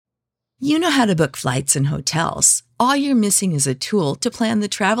You know how to book flights and hotels. All you're missing is a tool to plan the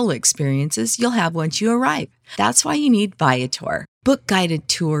travel experiences you'll have once you arrive. That's why you need Viator. Book guided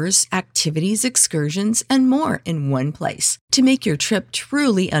tours, activities, excursions, and more in one place to make your trip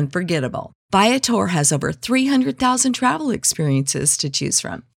truly unforgettable. Viator has over 300,000 travel experiences to choose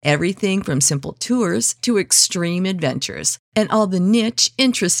from. Everything from simple tours to extreme adventures and all the niche,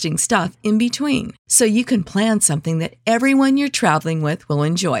 interesting stuff in between. So you can plan something that everyone you're traveling with will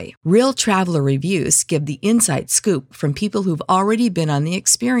enjoy. Real traveler reviews give the inside scoop from people who've already been on the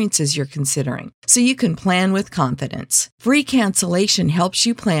experiences you're considering. So you can plan with confidence. Free cancellation helps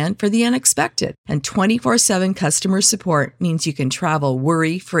you plan for the unexpected. And 24/7 customer support means you can travel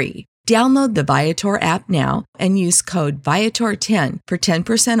worry-free. Download the Viator app now and use code Viator10 for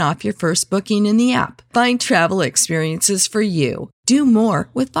 10% off your first booking in the app. Find travel experiences for you. Do more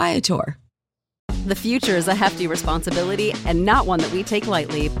with Viator. The future is a hefty responsibility and not one that we take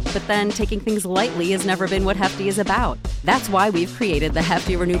lightly. But then taking things lightly has never been what Hefty is about. That's why we've created the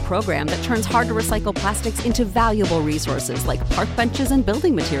Hefty Renew program that turns hard-to-recycle plastics into valuable resources like park benches and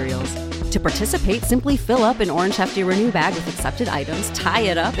building materials. To participate, simply fill up an orange Hefty Renew bag with accepted items, tie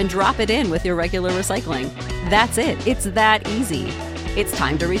it up, and drop it in with your regular recycling. That's it. It's that easy. It's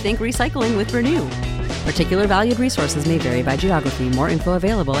time to rethink recycling with Renew. Particular valued resources may vary by geography. More info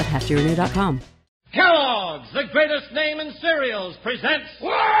available at heftyrenew.com. Kellogg's, the greatest name in cereals, presents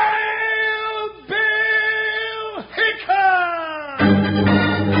Wild Bill Hickok!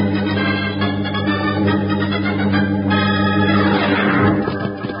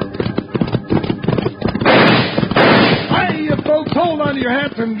 Folks, hold on to your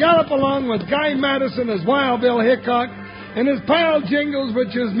hats and gallop along with Guy Madison as Wild Bill Hickok and his pal Jingles,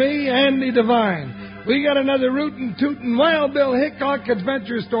 which is me, Andy Devine. We got another rootin' tootin' Wild Bill Hickok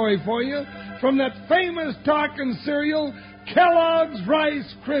adventure story for you from that famous talking cereal, Kellogg's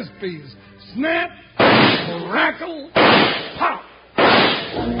Rice Krispies. Snap, crackle, pop.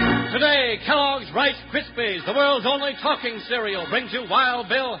 Today, Kellogg's Rice Krispies, the world's only talking cereal, brings you Wild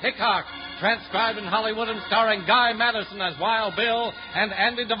Bill Hickok, transcribed in Hollywood and starring Guy Madison as Wild Bill and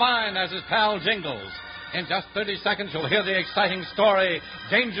Andy Devine as his pal Jingles. In just 30 seconds, you'll hear the exciting story,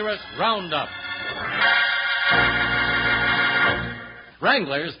 Dangerous Roundup.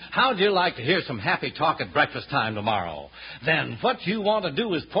 Wranglers, how'd you like to hear some happy talk at breakfast time tomorrow? Then what you want to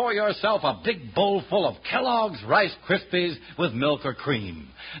do is pour yourself a big bowl full of Kellogg's Rice Krispies with milk or cream.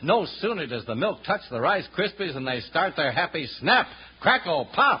 No sooner does the milk touch the Rice Krispies than they start their happy snap, crackle,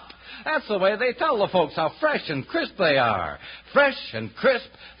 pop. That's the way they tell the folks how fresh and crisp they are. Fresh and crisp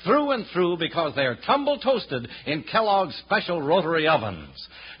through and through because they're tumble toasted in Kellogg's special rotary ovens.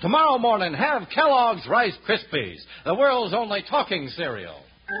 Tomorrow morning, have Kellogg's Rice Krispies, the world's only talking cereal.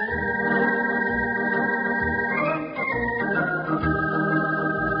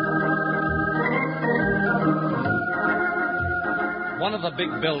 One of the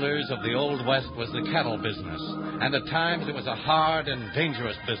big builders of the Old West was the cattle business, and at times it was a hard and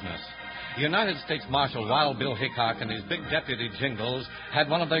dangerous business. United States Marshal Wild Bill Hickok and his big deputy Jingles had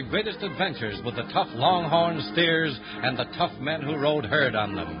one of their greatest adventures with the tough longhorn steers and the tough men who rode herd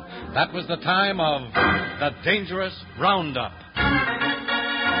on them. That was the time of the Dangerous Roundup.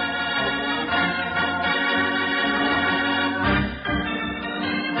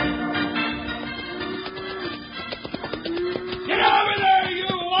 Get over there, you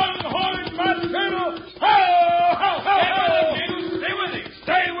longhorn maternal!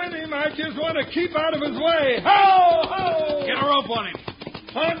 Stay with him. I just want to keep out of his way. Ho, ho! Get a rope on him.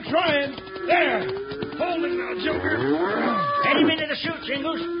 I'm trying. There. Hold him now, Joker. Get him into the chute,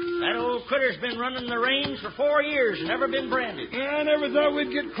 Jingles. That old critter's been running the range for 4 years and never been branded. I never thought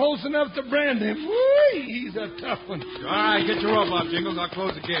we'd get close enough to brand him. Whee, he's a tough one. All right, get your rope off, Jingles. I'll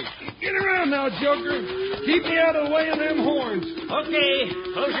close the gate. Get around now, Joker. Keep me out of the way of them horns. Okay,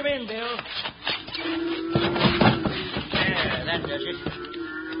 close him in, Bill. There, that does it.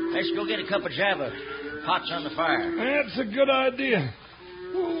 Let's go get a cup of Java. Pot's on the fire. That's a good idea.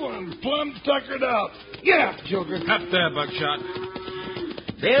 Oh, I'm plumb tuckered out. Get up, Joker. Up there, Buckshot.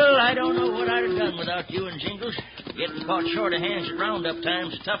 Bill, I don't know what I'd have done without you and Jingles. Getting caught short of hands at roundup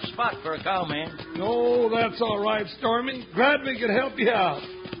time's a tough spot for a cowman. Oh, that's all right, Stormy. Glad we could help you out.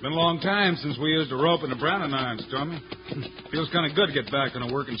 Been a long time since we used a rope and a branding iron, Stormy. Feels kind of good to get back on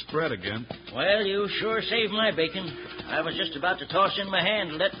a working spread again. Well, you sure saved my bacon. I was just about to toss in my hand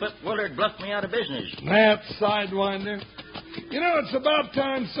and let Whip Willard bluff me out of business. That sidewinder. You know, it's about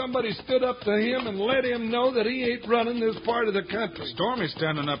time somebody stood up to him and let him know that he ain't running this part of the country. Stormy's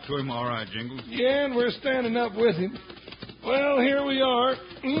standing up to him all right, Jingles. Yeah, and we're standing up with him. Well, here we are.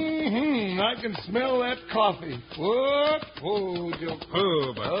 I can smell that coffee. Whoop. Oh, Joe.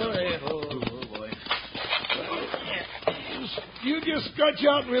 Oh, but... Oh, boy. You just stretch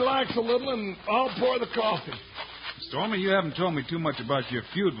out and relax a little, and I'll pour the coffee. Stormy, you haven't told me too much about your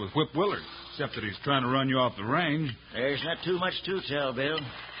feud with Whip Willard, except that he's trying to run you off the range. There's not too much to tell, Bill.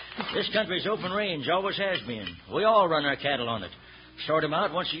 This country's open range, always has been. We all run our cattle on it. Sort 'em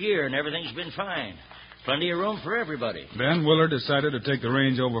out once a year, and everything's been fine. Plenty of room for everybody. Then Willard decided to take the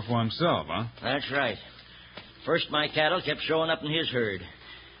range over for himself, huh? That's right. First, my cattle kept showing up in his herd.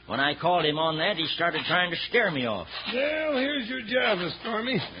 When I called him on that, he started trying to scare me off. Well, here's your Java,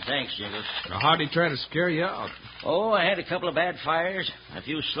 Stormy. Thanks, Jingles. Now, how'd he try to scare you out? Oh, I had a couple of bad fires. A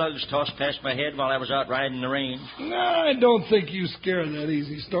few slugs tossed past my head while I was out riding the range. No, I don't think you scare that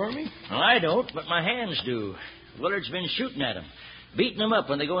easy, Stormy. Well, I don't, but my hands do. Willard's been shooting at 'em, beating 'em up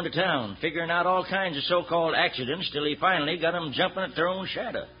when they go into town, figuring out all kinds of so-called accidents till he finally got 'em jumping at their own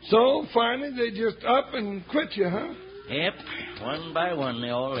shadow. So, finally, they just up and quit you, huh? Yep, one by one they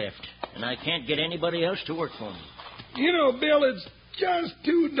all left, and I can't get anybody else to work for me. You know, Bill, it's just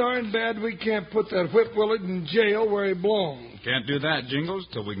too darn bad we can't put that Whip Willard in jail where he belongs. Can't do that, Jingles,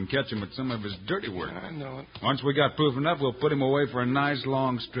 till we can catch him at some of his dirty work. I know it. Once we got proof enough, we'll put him away for a nice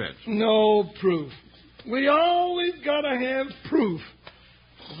long stretch. No proof. We always gotta have proof.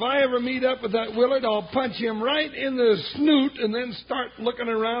 If I ever meet up with that Willard, I'll punch him right in the snoot and then start looking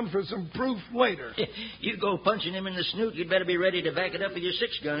around for some proof later. You go punching him in the snoot, you'd better be ready to back it up with your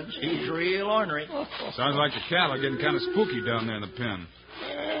 6 guns. He's real ornery. Sounds like the cattle are getting kind of spooky down there in the pen.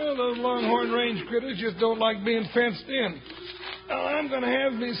 Well, those Longhorn Range critters just don't like being fenced in. Now, I'm going to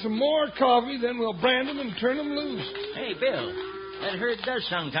have me some more coffee, then we'll brand them and turn them loose. Hey, Bill, that herd does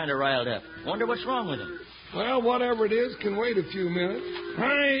sound kind of riled up. Wonder what's wrong with him. Well, whatever it is can wait a few minutes.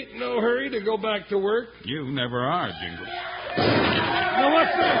 I ain't no hurry to go back to work. You never are, Jingles. Now,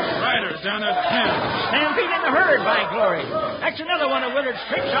 what's that? Riders down there at the pen. Stampede in the herd, by glory. That's another one of Willard's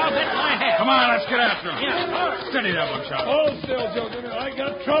tricks. I'll bet my hat. Come on, let's get after him. Yeah. Steady that one, Chop. Hold still, Joker. I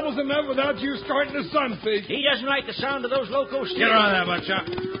got troubles enough without you starting to sunfish. He doesn't like the sound of those loco steers. Get around that one, Chop.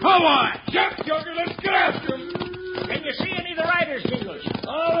 Oh, boy! Jump, Joker, let's get after him. Can you see any of the riders, Jingles?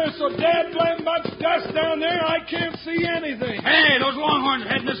 Oh, there's so dad-blame much dust down there, I can't see anything. Hey, those Longhorns are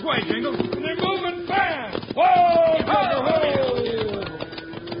heading this way, Jingles. And they're moving fast. Whoa, Joker, whoa.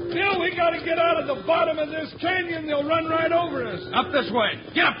 Bill, we got to get out of the bottom of this canyon. They'll run right over us. Up this way.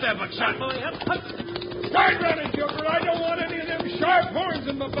 Get up there, Buckshot. Start running, Joker. I don't want any of them sharp horns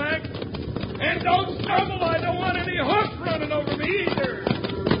in my back. And don't stumble. I don't want any hoofs running over me either.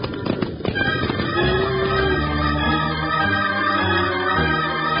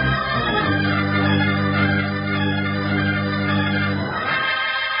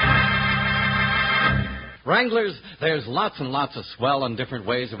 Wranglers, there's lots and lots of swell and different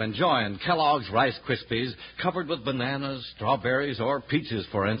ways of enjoying Kellogg's Rice Krispies covered with bananas, strawberries, or peaches,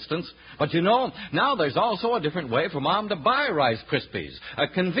 for instance. But you know, now there's also a different way for Mom to buy Rice Krispies, a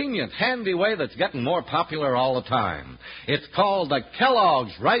convenient, handy way that's getting more popular all the time. It's called the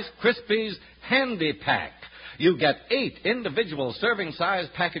Kellogg's Rice Krispies Handy Pack. You get 8 individual serving-size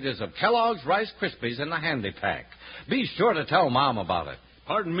packages of Kellogg's Rice Krispies in the Handy Pack. Be sure to tell Mom about it.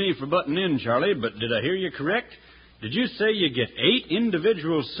 Pardon me for butting in, Charlie, but did I hear you correct? Did you say you get 8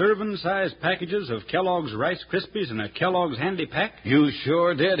 individual serving-size packages of Kellogg's Rice Krispies in a Kellogg's Handy Pack? You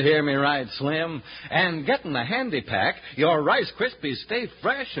sure did hear me right, Slim. And getting the Handy Pack, your Rice Krispies stay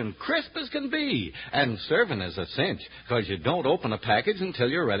fresh and crisp as can be. And serving is a cinch, because you don't open a package until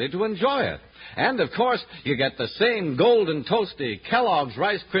you're ready to enjoy it. And, of course, you get the same golden toasty Kellogg's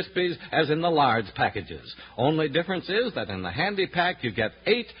Rice Krispies as in the large packages. Only difference is that in the Handy Pack, you get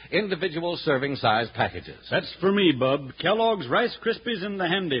 8 individual serving-size packages. That's for me, Bub. Kellogg's Rice Krispies in the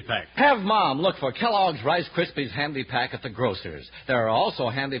Handy Pack. Have Mom look for Kellogg's Rice Krispies Handy Pack at the grocer's. There are also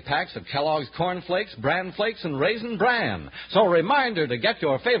handy packs of Kellogg's Corn Flakes, Bran Flakes, and Raisin Bran. So reminder to get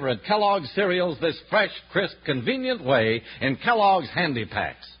your favorite Kellogg's cereals this fresh, crisp, convenient way in Kellogg's Handy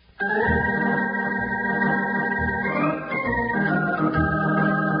Packs.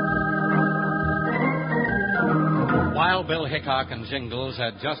 Wild Bill Hickok and Jingles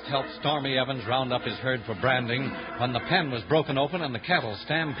had just helped Stormy Evans round up his herd for branding when the pen was broken open and the cattle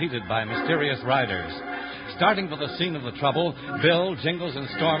stampeded by mysterious riders. Starting for the scene of the trouble, Bill, Jingles, and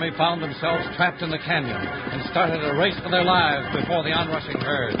Stormy found themselves trapped in the canyon and started a race for their lives before the onrushing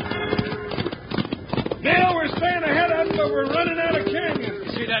herd. Bill, we're staying ahead of them, but we're running out of canyon.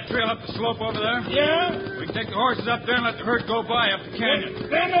 See that trail up the slope over there? Yeah? We can take the horses up there and let the herd go by up the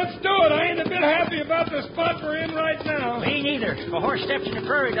canyon. Then let's do it. I ain't a bit happy about the spot we're in right now. Me neither. If a horse steps in a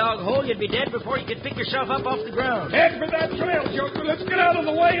prairie dog hole, you'd be dead before you could pick yourself up off the ground. Head for that trail, Joker. Let's get out of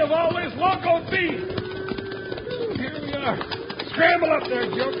the way of all this loco beef. Here we are. Scramble up there,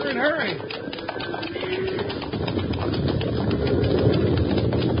 Joker, and hurry.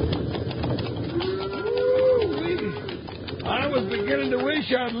 I was beginning to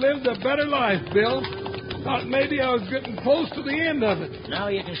wish I'd lived a better life, Bill. Thought maybe I was getting close to the end of it. Now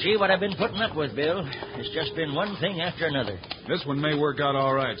you can see what I've been putting up with, Bill. It's just been one thing after another. This one may work out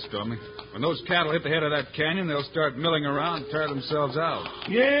all right, Stormy. When those cattle hit the head of that canyon, they'll start milling around and tire themselves out.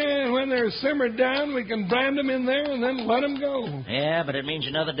 Yeah, and when they're simmered down, we can brand them in there and then let them go. Yeah, but it means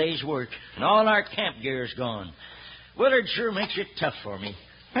another day's work. And all our camp gear's gone. Willard sure makes it tough for me.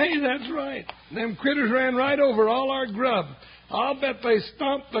 Hey, that's right. Them critters ran right over all our grub. I'll bet they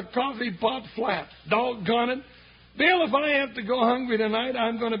stomped the coffee pot flat. Doggone it. Bill, if I have to go hungry tonight,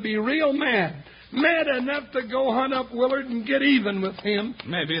 I'm going to be real mad. Mad enough to go hunt up Willard and get even with him.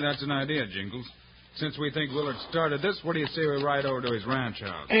 Maybe that's an idea, Jingles. Since we think Willard started this, what do you say we ride over to his ranch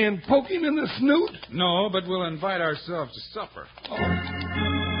house? And poke him in the snoot? No, but we'll invite ourselves to supper.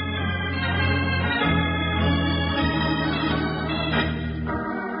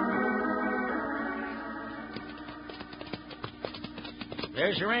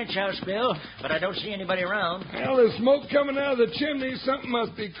 There's the ranch house, Bill, but I don't see anybody around. Well, there's smoke coming out of the chimney. Something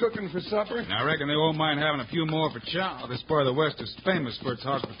must be cooking for supper. I reckon they won't mind having a few more for chow. This part of the West is famous for its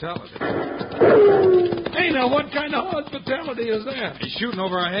hospitality. Hey, now, what kind of hospitality is that? He's shooting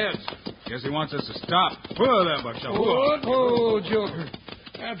over our heads. Guess he wants us to stop. Whoa there, Buckshot. Oh, Joker.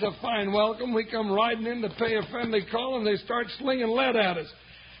 That's a fine welcome. We come riding in to pay a friendly call, and they start slinging lead at us.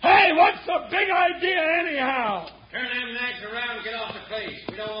 Hey, what's the big idea anyhow? Turn them nags around and get off the place.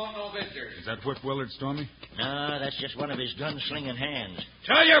 We don't want no visitors. Is that Whip Willard, Stormy? No, that's just one of his gun-slinging hands.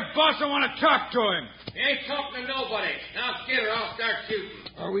 Tell your boss I want to talk to him. He ain't talking to nobody. Now get her, I'll start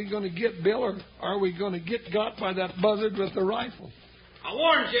shooting. Are we going to get Bill, or are we going to get got by that buzzard with the rifle? I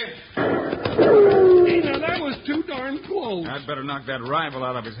warned you. Hey, now, that was too darn close. I'd better knock that rifle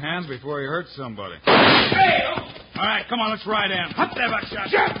out of his hands before he hurts somebody. Hey! All right, come on, let's ride in. Up there, Buckshot.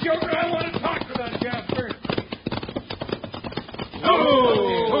 Shut, Joker. I want to talk to that gal first.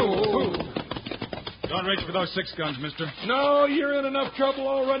 Oh. Don't reach for those 6 guns, mister. No, you're in enough trouble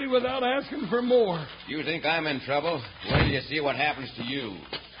already without asking for more. You think I'm in trouble? Wait till you see what happens to you.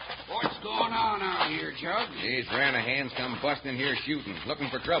 What's going on out here, Chug? These Ranahan's come busting in here shooting. Looking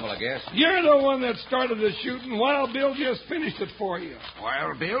for trouble, I guess. You're the one that started the shooting. Wild Bill just finished it for you.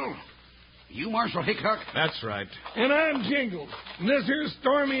 Wild Bill? You Marshal Hickok? That's right. And I'm Jingles. And this here's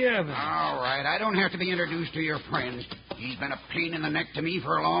Stormy Evans. All right, I don't have to be introduced to your friend. He's been a pain in the neck to me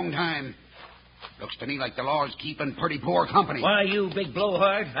for a long time. Looks to me like the law's keeping pretty poor company. Why, you big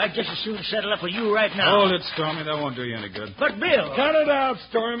blowhard, I'd just as soon settle up with you right now. Hold it, Stormy. That won't do you any good. But, Bill... Cut it out,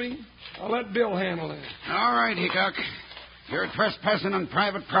 Stormy. I'll let Bill handle it. All right, Hickok. You're trespassing on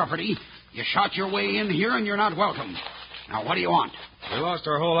private property. You shot your way in here, and you're not welcome. Now, what do you want? We lost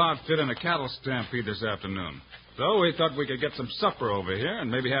our whole outfit in a cattle stampede this afternoon. So we thought we could get some supper over here and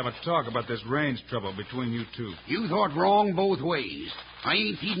maybe have a talk about this range trouble between you two. You thought wrong both ways. I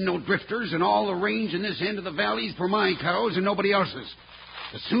ain't feeding no drifters, and all the range in this end of the valley's for my cows and nobody else's.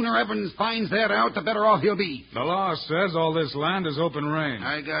 The sooner Evans finds that out, the better off he'll be. The law says all this land is open range.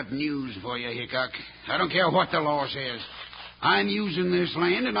 I got news for you, Hickok. I don't care what the law says. I'm using this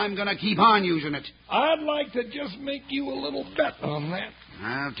land, and I'm going to keep on using it. I'd like to just make you a little bet on that.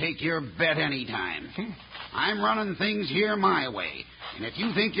 I'll take your bet any time. I'm running things here my way. And if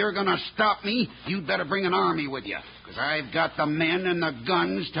you think you're going to stop me, you'd better bring an army with you. Because I've got the men and the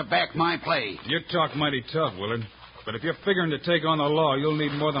guns to back my play. You talk mighty tough, Willard. But if you're figuring to take on the law, you'll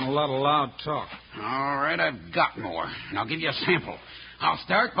need more than a lot of loud talk. All right, I've got more. And I'll give you a sample. I'll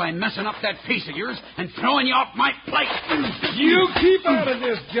start by messing up that face of yours and throwing you off my plate. You keep out of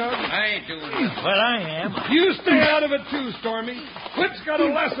this, Jug. I ain't doing it. Well, I am. You stay out of it, too, Stormy. Whip's got a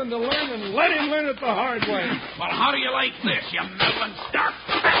lesson to learn, and let him learn it the hard way. Well, how do you like this, you melon stark?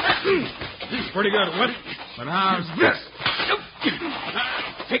 Pretty good, Whip. But how's this?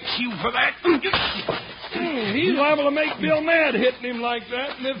 Fix you for that. He's liable to make Bill mad hitting him like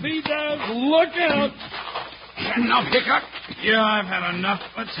that, and if he does, look out. Enough, Hickok. Yeah, I've had enough.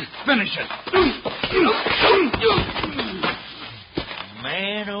 Let's finish it.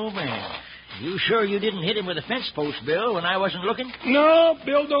 Man, oh, man. You sure you didn't hit him with a fence post, Bill, when I wasn't looking? No,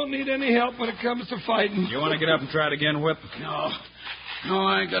 Bill don't need any help when it comes to fighting. You want to get up and try it again, Whip? No,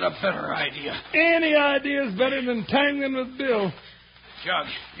 I got a better idea. Any idea's better than tangling with Bill. Jug,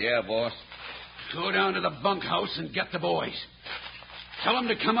 Yeah, boss. go down to the bunkhouse and get the boys. Tell them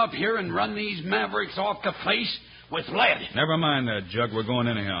to come up here and run these mavericks off the place with lead. Never mind that, Jug. We're going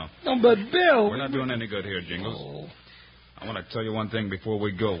anyhow. No, but Bill... We're not doing any good here, Jingles. I want to tell you one thing before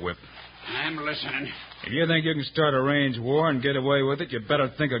we go, Whip. I'm listening. If you think you can start a range war and get away with it, you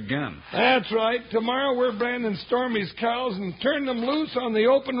better think again. That's right. Tomorrow we're branding Stormy's cows and turn them loose on the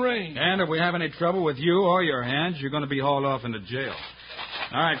open range. And if we have any trouble with you or your hands, you're going to be hauled off into jail.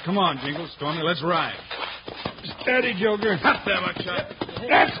 All right, come on, Jingles. Stormy, let's ride. Steady, Joker. Up there, Buckshot.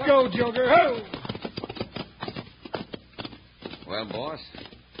 Let's go, Joker. Ho! Well, boss,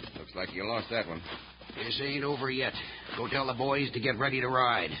 looks like you lost that one. This ain't over yet. Go tell the boys to get ready to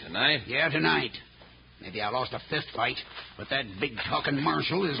ride. Tonight? Yeah, tonight. Maybe I lost a fifth fight, but that big-talking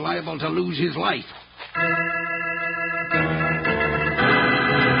marshal is liable to lose his life.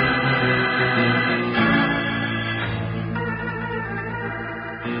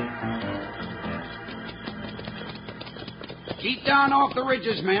 Keep down off the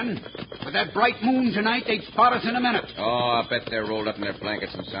ridges, men. With that bright moon tonight, they'd spot us in a minute. Oh, I bet they're rolled up in their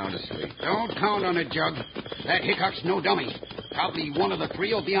blankets and sound asleep. Don't count on it, Jug. That Hickok's no dummy. Probably one of the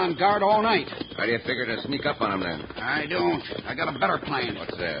three will be on guard all night. How do you figure to sneak up on them, then? I don't. I got a better plan.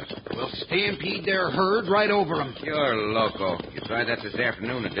 What's that? We'll stampede their herd right over them. You're loco. You tried that this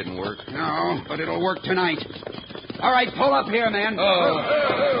afternoon. It didn't work. No, but it'll work tonight. All right, pull up here, man.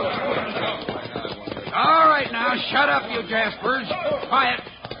 All right, now, shut up, you Jaspers. Quiet.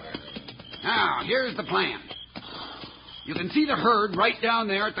 Now, here's the plan. You can see the herd right down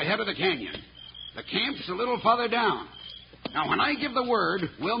there at the head of the canyon. The camp's a little farther down. Now, when I give the word,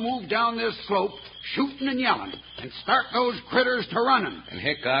 we'll move down this slope, shooting and yelling, and start those critters to running. And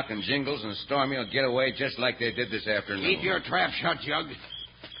Hickok and Jingles and Stormy will get away just like they did this afternoon. Keep your trap shut, Jug.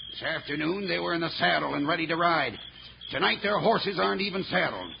 This afternoon, they were in the saddle and ready to ride. Tonight, their horses aren't even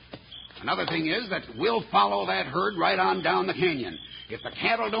saddled. Another thing is that we'll follow that herd right on down the canyon. If the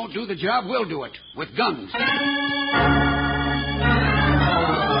cattle don't do the job, we'll do it, with guns.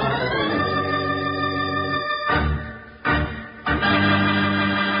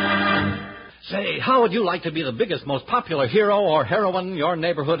 Say, how would you like to be the biggest, most popular hero or heroine your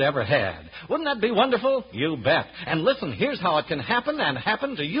neighborhood ever had? Wouldn't that be wonderful? You bet. And listen, here's how it can happen and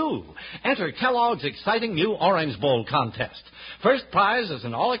happen to you. Enter Kellogg's exciting new Orange Bowl contest. First prize is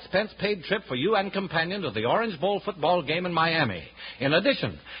an all-expense-paid trip for you and companion to the Orange Bowl football game in Miami. In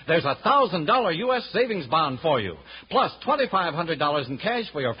addition, there's a $1,000 U.S. savings bond for you, plus $2,500 in cash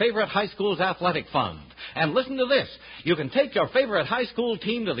for your favorite high school's athletic fund. And listen to this. You can take your favorite high school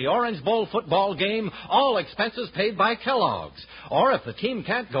team to the Orange Bowl football game, all expenses paid by Kellogg's. Or if the team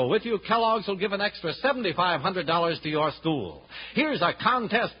can't go with you, Kellogg's will give an extra $7,500 to your school. Here's a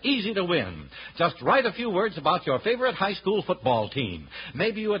contest easy to win. Just write a few words about your favorite high school football team.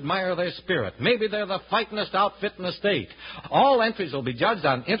 Maybe you admire their spirit. Maybe they're the fightingest outfit in the state. All entries will be judged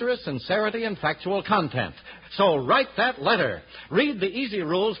on interest, sincerity, and factual content. So write that letter. Read the easy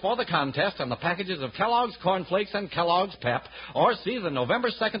rules for the contest on the packages of Kellogg's Corn Flakes and Kellogg's Pep, or see the November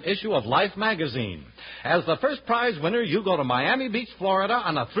 2nd issue of Life magazine. As the first prize winner, you go to Miami Beach, Florida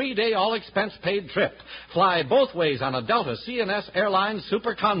on a 3-day all-expense-paid trip. Fly both ways on a Delta C&S Airlines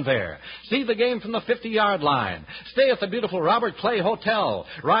Super Convair. See the game from the 50-yard line. Stay at the beautiful Robert Clay Hotel.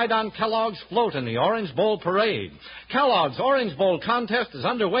 Ride on Kellogg's float in the Orange Bowl parade. Kellogg's Orange Bowl contest is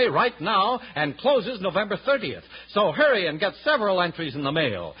underway right now and closes November 30th. So hurry and get several entries in the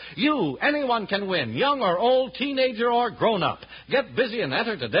mail. You, anyone can win, young or old, teenager or grown-up. Get busy and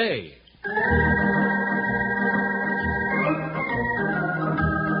enter today.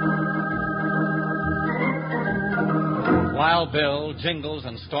 While Bill, Jingles,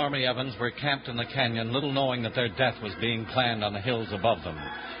 and Stormy Evans were camped in the canyon, little knowing that their death was being planned on the hills above them,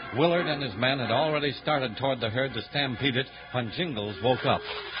 Willard and his men had already started toward the herd to stampede it when Jingles woke up.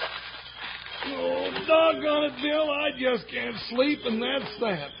 Oh, doggone it, Bill. I just can't sleep, and that's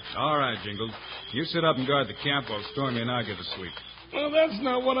that. All right, Jingles. You sit up and guard the camp while Stormy and I get to sleep. Well, that's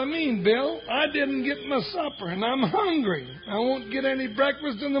not what I mean, Bill. I didn't get my supper, and I'm hungry. I won't get any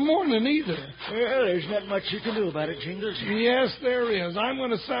breakfast in the morning either. Well, there's not much you can do about it, Jingles. Yes, there is. I'm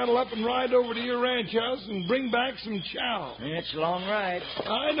going to saddle up and ride over to your ranch house and bring back some chow. It's a long ride.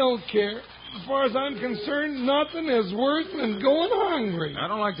 I don't care. As far as I'm concerned, nothing is worse than going hungry. I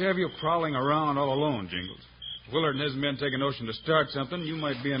don't like to have you prowling around all alone, Jingles. If Willard and his men take a notion to start something, you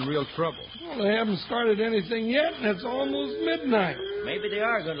might be in real trouble. Well, they haven't started anything yet, and it's almost midnight. Maybe they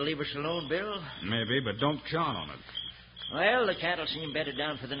are going to leave us alone, Bill. Maybe, but don't count on it. Well, the cattle seem bedded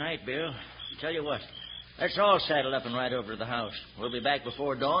down for the night, Bill. Tell you what, Let's all saddle up and ride over to the house. We'll be back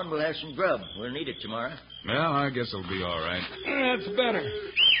before dawn. We'll have some grub. We'll need it tomorrow. Well, I guess it'll be all right. That's better.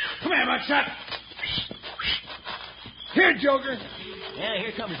 Come here, Buckshot. Here, Joker. Yeah,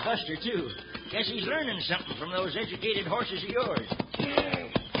 here comes Buster, too. Guess he's learning something from those educated horses of yours. Yeah.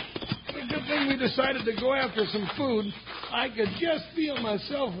 The good thing we decided to go after some food. I could just feel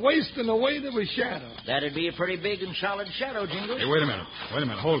myself wasting away to a shadow. That'd be a pretty big and solid shadow, Jingles. Hey, wait a minute.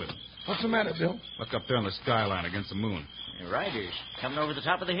 Hold it. What's the matter, Bill? Look up there on the skyline against the moon. The riders coming over the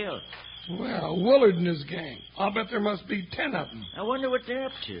top of the hill. Well, Willard and his gang. I'll bet there must be 10 of them. I wonder what they're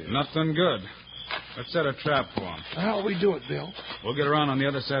up to. Nothing good. Let's set a trap for them. How'll we do it, Bill? We'll get around on the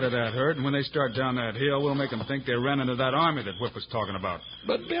other side of that herd, and when they start down that hill, we'll make them think they ran into that army that Whip was talking about.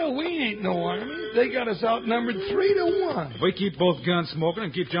 But, Bill, we ain't no army. They got us outnumbered 3-1. If we keep both guns smoking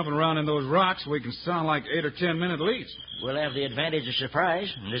and keep jumping around in those rocks, we can sound like 8 or 10 men at least. We'll have the advantage of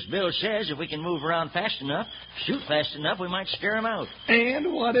surprise. And as Bill says, if we can move around fast enough, shoot fast enough, we might scare them out.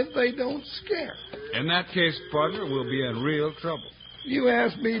 And what if they don't scare? In that case, partner, we'll be in real trouble. You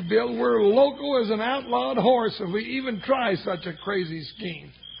ask me, Bill, we're local as an outlawed horse if we even try such a crazy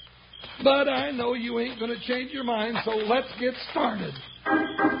scheme. But I know you ain't going to change your mind, so let's get started.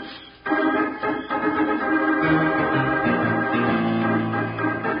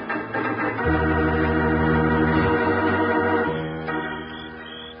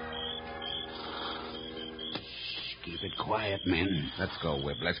 Keep it quiet, men. Let's go,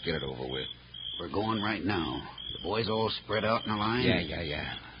 Whip. Let's get it over with. We're going right now. The boys all spread out in a line?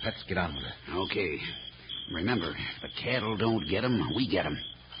 Yeah. Let's get on with it. Okay. Remember, if the cattle don't get 'em, we get 'em.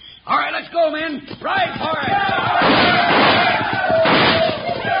 All right, let's go, men. Ride for it!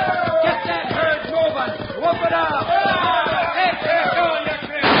 Get that herd moving. Whoop it up. Hey, go,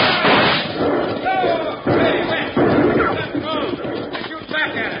 Let's move. Shoot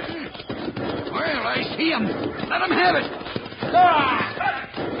back at it. Well, I see 'em. Let 'em have it.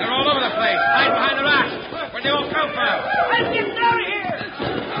 They're all over the place. Hide behind the rocks. Where'd they all come from? Let's get down here!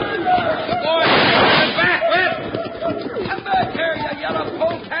 Boys, come back, Whip. Come back here, you yellow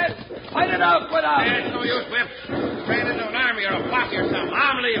polecat. Fight it out with us. It's no use, Whip. Ran into an army or a posse or something.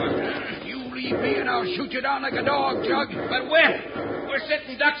 I'm leaving. You leave me and I'll shoot you down like a dog, Jug. But, Whip, we're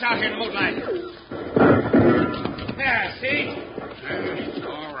sitting ducks out here in the moonlight. Yeah, see?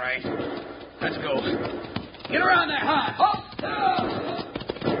 All right. Let's go. Get around there, huh? Up, down.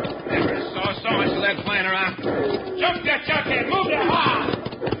 So much lead flying around. Jump that chuckhead. Move that hog.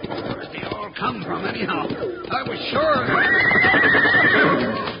 Where'd they all come from, anyhow? I was sure.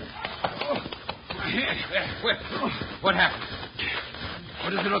 Whip, what happened? What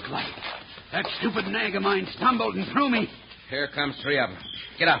does it look like? That stupid nag of mine stumbled and threw me. Here comes 3 of them.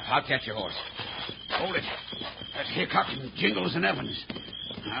 Get up. I'll catch your horse. Hold it. That's Hickok and Jingles and Evans.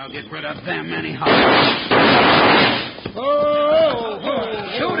 I'll get rid of them anyhow.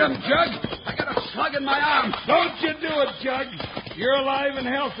 Shoot him, Jug. I got a slug in my arm. Don't you do it, Jug. You're alive and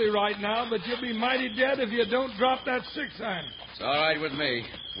healthy right now, but you'll be mighty dead if you don't drop that 6-iron. It's all right with me.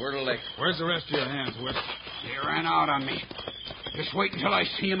 We're to lick. Where's the rest of your hands, Whip? They ran out on me. Just wait until I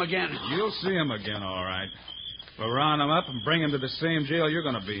see him again. You'll see him again, all right. We'll round him up and bring him to the same jail you're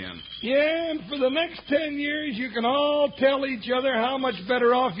going to be in. Yeah, and for the next 10 years, you can all tell each other how much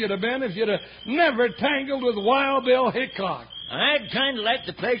better off you'd have been if you'd have never tangled with Wild Bill Hickok. I'd kind of like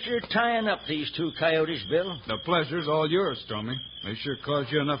the pleasure of tying up these 2 coyotes, Bill. The pleasure's all yours, Stormy. They sure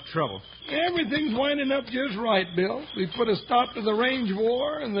caused you enough trouble. Everything's winding up just right, Bill. We put a stop to the range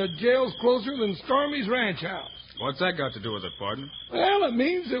war, and the jail's closer than Stormy's ranch house. What's that got to do with it, partner? Well, it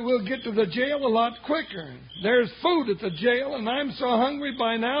means that we'll get to the jail a lot quicker. There's food at the jail, and I'm so hungry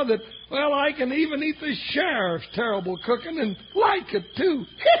by now that, well, I can even eat the sheriff's terrible cooking and like it, too.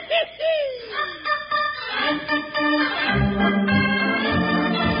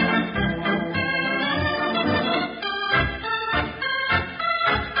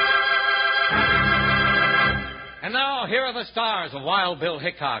 And now, here are the stars of Wild Bill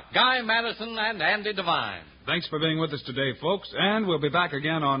Hickok, Guy Madison and Andy Devine. Thanks for being with us today, folks, and we'll be back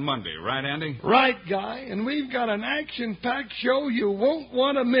again on Monday. Right, Andy? Right, Guy, and we've got an action-packed show you won't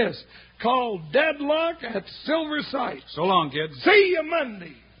want to miss called Deadlock at Silver Sight. So long, kids. See you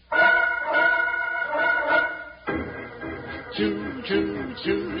Monday.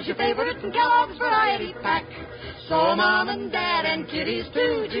 Choose your favorite from Kellogg's Variety Pack. So Mom and Dad and kiddies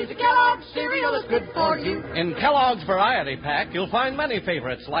too. Choose a Kellogg's cereal that's good for you. In Kellogg's Variety Pack, you'll find many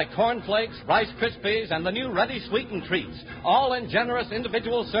favorites like Corn Flakes, Rice Krispies, and the new Ready Sweetened Treats, all in generous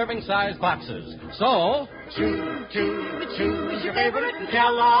individual serving size boxes. So, Choose your favorite from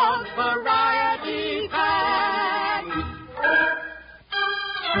Kellogg's Variety Pack.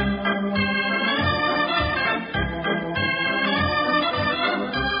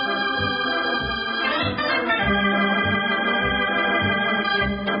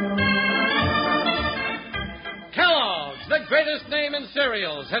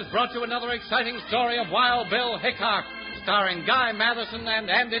 Studios has brought you another exciting story of Wild Bill Hickok, starring Guy Madison and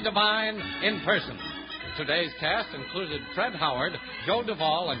Andy Devine in person. Today's cast included Fred Howard, Joe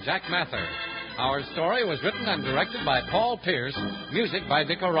Duvall, and Jack Mather. Our story was written and directed by Paul Pierce, music by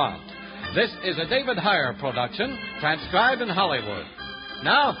Dick Arant. This is a David Heyer production, transcribed in Hollywood.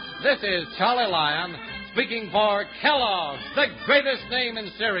 Now, this is Charlie Lyon speaking for Kellogg's, the greatest name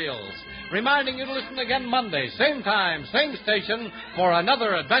in cereals, reminding you to listen again Monday, same time, same station, for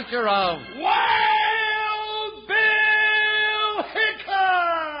another adventure of Wild Bill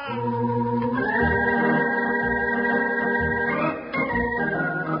Hickok!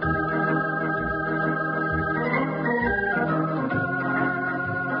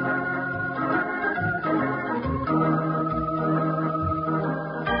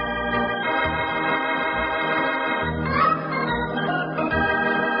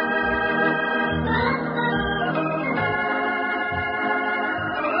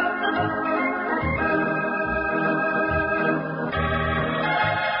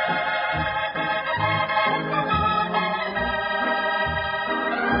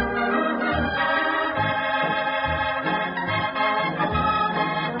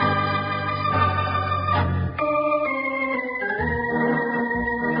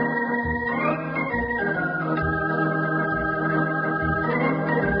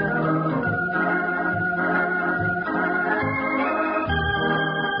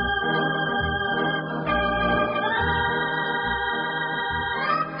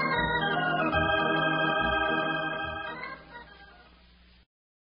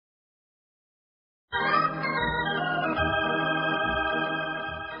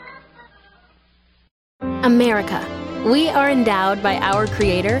 America. We are endowed by our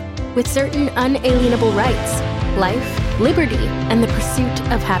Creator with certain unalienable rights: life, liberty, and the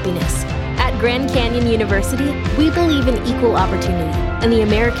pursuit of happiness. At Grand Canyon University, we believe in equal opportunity, and the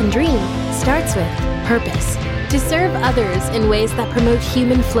American dream starts with purpose. To serve others in ways that promote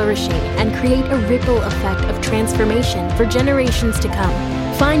human flourishing and create a ripple effect of transformation for generations to come.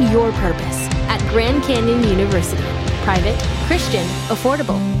 Find your purpose at Grand Canyon University. Private, Christian,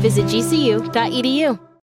 affordable. Visit gcu.edu.